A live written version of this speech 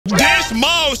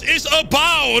Mouse is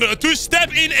about to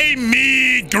step in a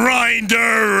meat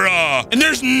grinder. And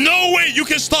there's no way you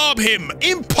can stop him.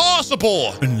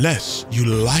 Impossible. Unless you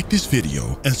like this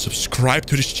video and subscribe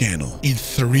to this channel in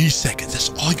 3 seconds. That's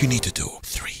all you need to do.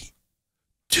 3,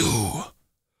 2,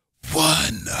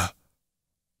 1.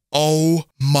 Oh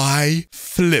my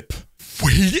flip.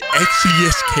 We actually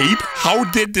escaped? How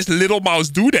did this little mouse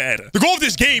do that? The goal of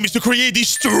this game is to create the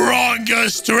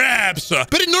strongest traps.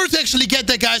 But in order to actually get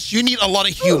that, guys, you need a lot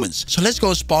of humans. So let's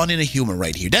go spawn in a human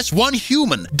right here. That's 1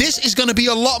 human. This is going to be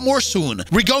a lot more soon.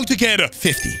 We're going to get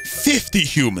 50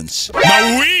 humans.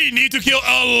 Now we need to kill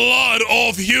a lot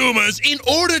of humans in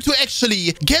order to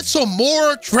actually get some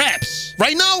more traps.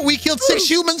 Right now, we killed 6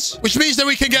 humans, which means that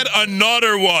we can get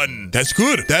another one. That's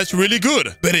good. That's really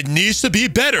good. But it needs to be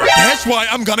better. That's why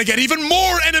I'm gonna get even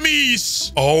more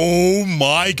enemies. Oh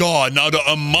my god. Now the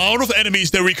amount of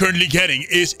enemies that we're currently getting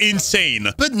is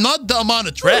insane. But not the amount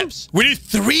of traps. We need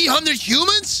 300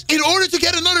 humans in order to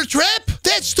get another trap?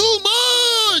 That's too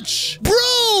much.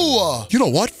 Bro. You know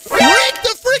what? Frick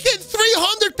the freaking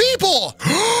 300 people.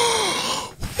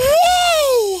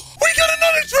 Whoa! We got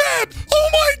another trap! Oh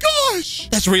my gosh!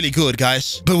 That's really good,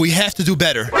 guys. But we have to do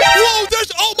better. Whoa,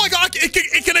 there's... Oh my god, it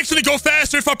can actually go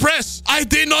faster if I press. I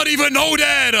did not even know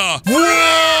that.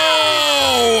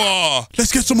 Whoa!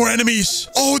 Let's get some more enemies.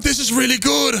 Oh, this is really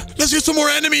good. Let's get some more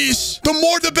enemies. The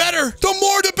more, the better. The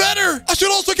more, the better. I should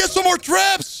also get some more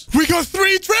traps. We got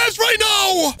 3 traps right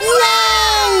now.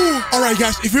 Whoa! All right,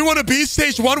 guys, if we want to beat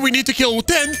stage 1, we need to kill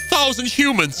 10,000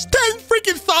 humans. 10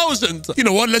 freaking thousand. You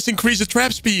know what? Let's increase the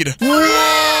trap speed.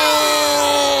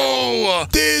 Whoa!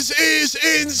 This is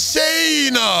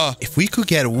insane! If we could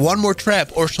get 1 more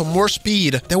trap or some more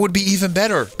speed, that would be even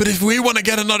better. But if we want to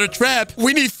get another trap,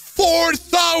 we need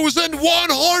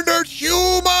 4,100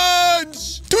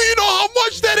 humans! Do you know how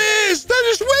much that is? That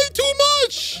is way too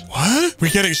much! What?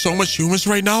 We're getting so much humans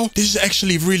right now? This is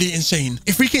actually really insane.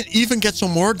 If we can even get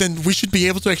some more, then we should be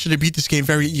able to actually beat this game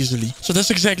very easily. So that's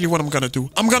exactly what I'm gonna do.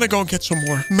 I'm gonna go and get some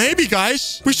more. Maybe,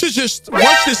 guys, we should just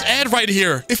watch this ad right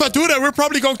here. If I do that, we're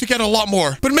probably going to get a lot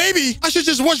more. But maybe I should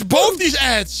just watch both these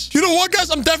ads. You know what, guys?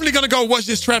 I'm definitely gonna go watch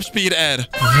this trap speed ad.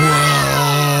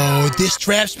 Whoa! This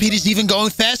trap speed is even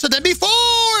going faster than before!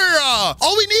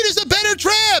 All we need is a better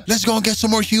trap! Let's go and get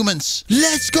some more humans.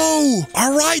 Let's go!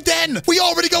 All right, then. We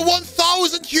already got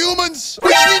 1,000 humans. We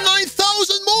need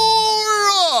 9,000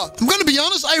 more! I'm gonna be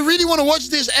honest, I really want to watch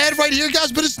this ad right here,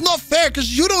 guys, but it's not fair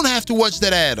because you don't have to watch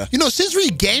that ad. You know, since we're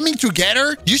gaming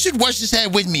together, you should watch this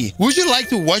ad with me. Would you like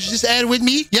to watch this ad with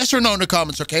me? Yes or no in the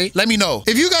comments, okay? Let me know.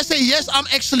 If you guys say yes, I'm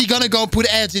actually gonna go put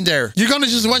ads in there. You're gonna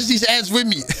just watch these ads with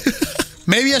me.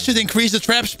 Maybe I should increase the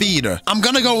trap speed. I'm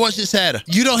gonna go watch this ad.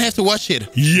 You don't have to watch it.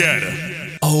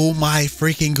 Yeah. Oh my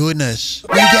freaking goodness.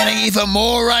 We're getting even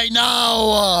more right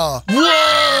now.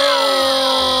 Whoa!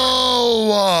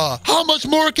 How much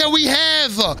more can we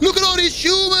have? Look at all these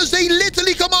humans. They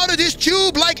literally come out of this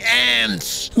tube like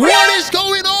ants. What is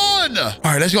going on? All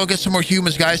right, let's go get some more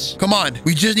humans, guys. Come on.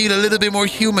 We just need a little bit more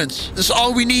humans. That's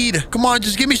all we need. Come on,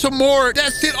 just give me some more.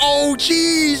 That's it. Oh,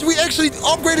 jeez. We actually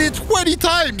upgraded it 20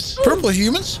 times. Purple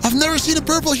humans? I've never seen a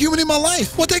purple human in my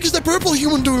life. What the heck is the purple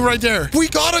human doing right there? We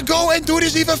gotta go and do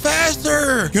this even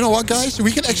faster. You know what, guys?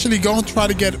 We can actually go and try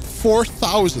to get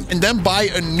 4,000 and then buy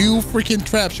a new freaking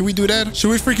trap. Should we do that? Should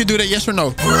we freaking do that? Yes or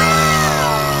no?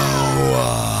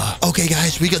 Okay,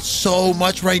 guys, we got so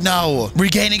much right now. We're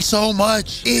gaining so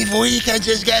much. If we can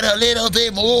just get a little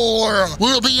bit more,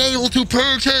 we'll be able to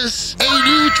purchase a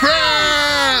new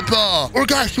trap. Or,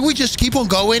 guys, should we just keep on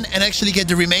going and actually get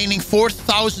the remaining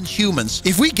 4,000 humans?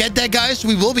 If we get that, guys,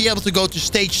 we will be able to go to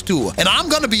stage 2. And I'm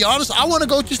gonna be honest, I want to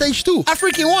go to stage 2. I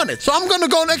freaking want it. So I'm gonna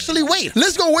go and actually wait.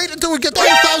 Let's go wait until we get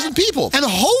 10,000 people. And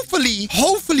hopefully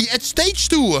at stage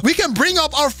 2, we can bring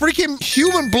up our freaking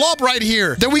human blob right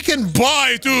here that we can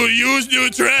buy to use new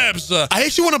traps. I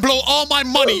actually want to blow all my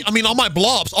money. I mean, all my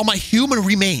blobs, all my human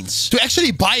remains to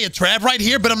actually buy a trap right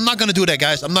here. But I'm not going to do that,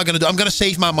 guys. I'm going to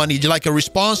save my money like a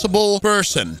responsible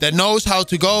person that knows how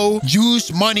to go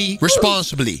use money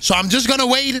responsibly. So I'm just going to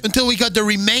wait until we got the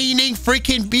remaining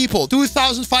freaking people.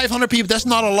 2,500 people. That's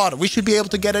not a lot. We should be able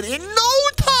to get it in no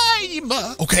time.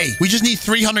 Okay, we just need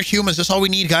 300 humans. That's all we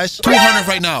need, guys. 200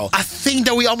 right now. I think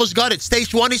that we almost got it.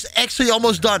 Stage 1 is actually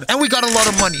almost done. And we got a lot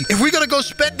of money. If we're going to go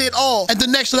spend it all at the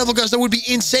next level, guys, that would be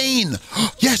insane.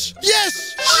 Yes.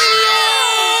 Yes.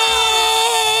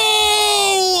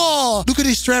 Yo! Look at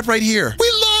this trap right here.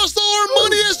 We lost all our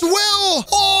money as well.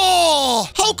 Oh, Oh,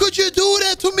 how could you do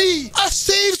that to me? I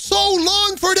saved so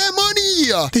long for that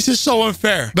money. This is so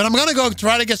unfair. But I'm gonna go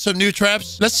try to get some new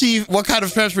traps. Let's see what kind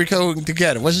of traps we're going to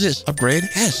get. What's this? Upgrade?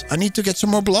 Yes, I need to get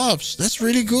some more blobs. That's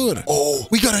really good. Oh,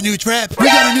 we got a new trap. We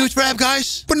got a new trap,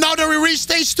 guys. But now that we reached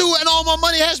stage 2 and all my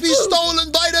money has been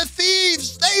stolen by the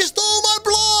thieves. They stole my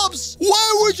blobs.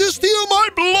 Why would you steal my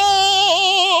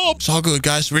blobs? It's all good,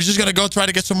 guys. We're just gonna go try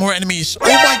to get some more enemies. Oh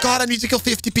my god, I need to kill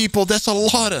 50 people. That's a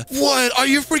lot. What? Are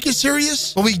you freaking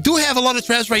serious? Well, we do have a lot of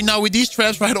traps right now. With these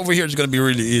traps right over here, it's gonna be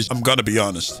really easy. I'm gonna be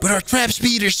honest. But our trap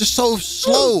speed is just so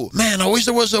slow. Man, I wish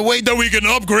there was a way that we can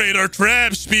upgrade our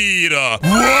trap speed. Whoa!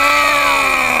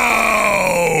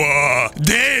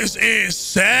 This is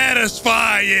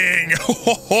satisfying.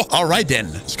 All right,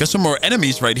 then. Let's get some more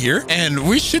enemies right here. And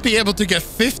we should be able to get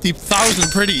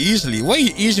 50,000 pretty easily.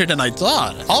 Way easier than I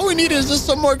thought. All we need is just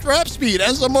some more trap speed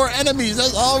and some more enemies.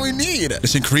 That's all we need.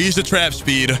 Let's increase the trap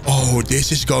speed. Oh,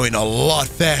 this is going a lot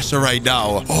faster right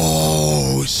now.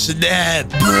 Oh, snap.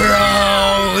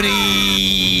 Brody.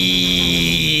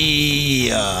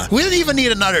 We don't even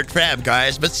need another trap,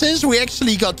 guys. But since we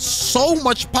actually got so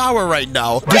much power right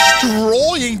now,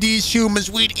 destroying these humans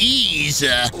with ease,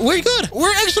 we're good.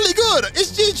 We're actually good.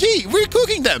 It's GG. We're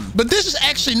cooking them. But this is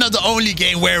actually not the only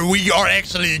game where we are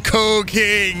actually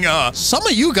cooking. Some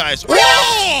of you guys...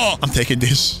 Whoa! I'm taking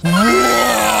this. Whoa!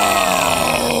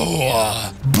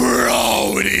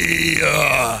 Brody!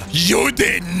 You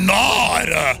did not!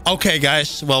 Okay,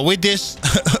 guys. Well, with this...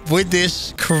 with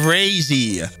this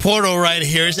crazy portal right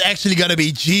here, it's actually gonna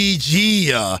be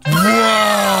GG.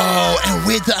 Whoa! And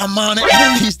with the amount of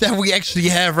enemies that we actually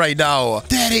have right now,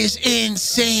 that is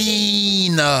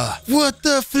insane. What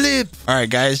the flip? All right,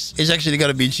 guys. It's actually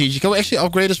gonna be GG. Can we actually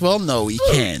upgrade as well? No, we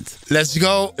can't. Let's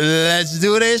go. Let's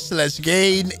do this. Let's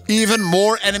gain even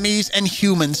more enemies and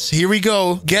humans. Here we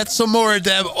go. Get some more of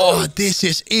them. Oh, this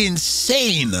is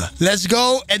insane. Let's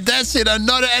go. And that's it.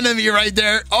 Another enemy right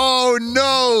there. Oh,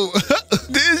 no.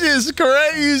 This is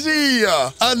crazy.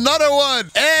 Another one.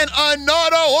 And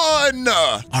another one.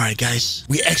 All right, guys.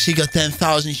 We actually got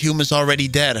 10,000 humans already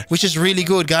dead, which is really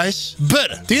good, guys.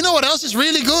 But do you know what else is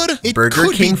really good? It Burger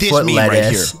could King be this foot meme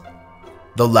lettuce. right here.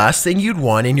 The last thing you'd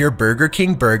want in your Burger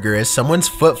King burger is someone's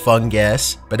foot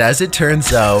fungus, but as it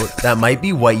turns out, that might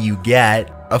be what you get.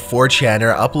 A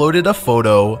 4chaner uploaded a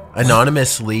photo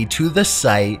anonymously to the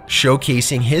site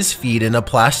showcasing his feet in a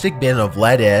plastic bin of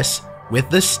lettuce with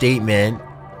the statement,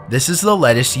 "This is the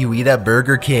lettuce you eat at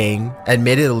Burger King."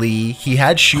 Admittedly, he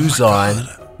had shoes on,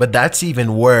 but that's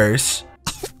even worse.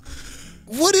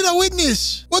 What did I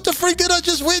witness? What the freak did I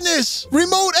just witness?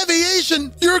 Remote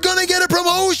aviation. You're gonna get a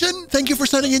promotion. Thank you for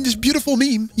sending in this beautiful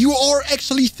meme. You are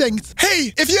actually thanked.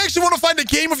 Hey, if you actually want to find the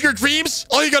game of your dreams,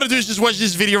 all you gotta do is just watch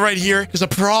this video right here. Because I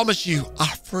promise you,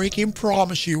 I freaking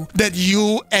promise you that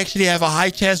you actually have a high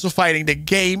chance of finding the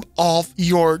game of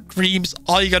your dreams.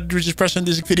 All you gotta do is just press on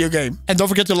this video game. And don't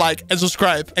forget to like and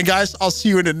subscribe. And guys, I'll see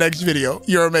you in the next video.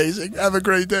 You're amazing. Have a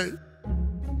great day.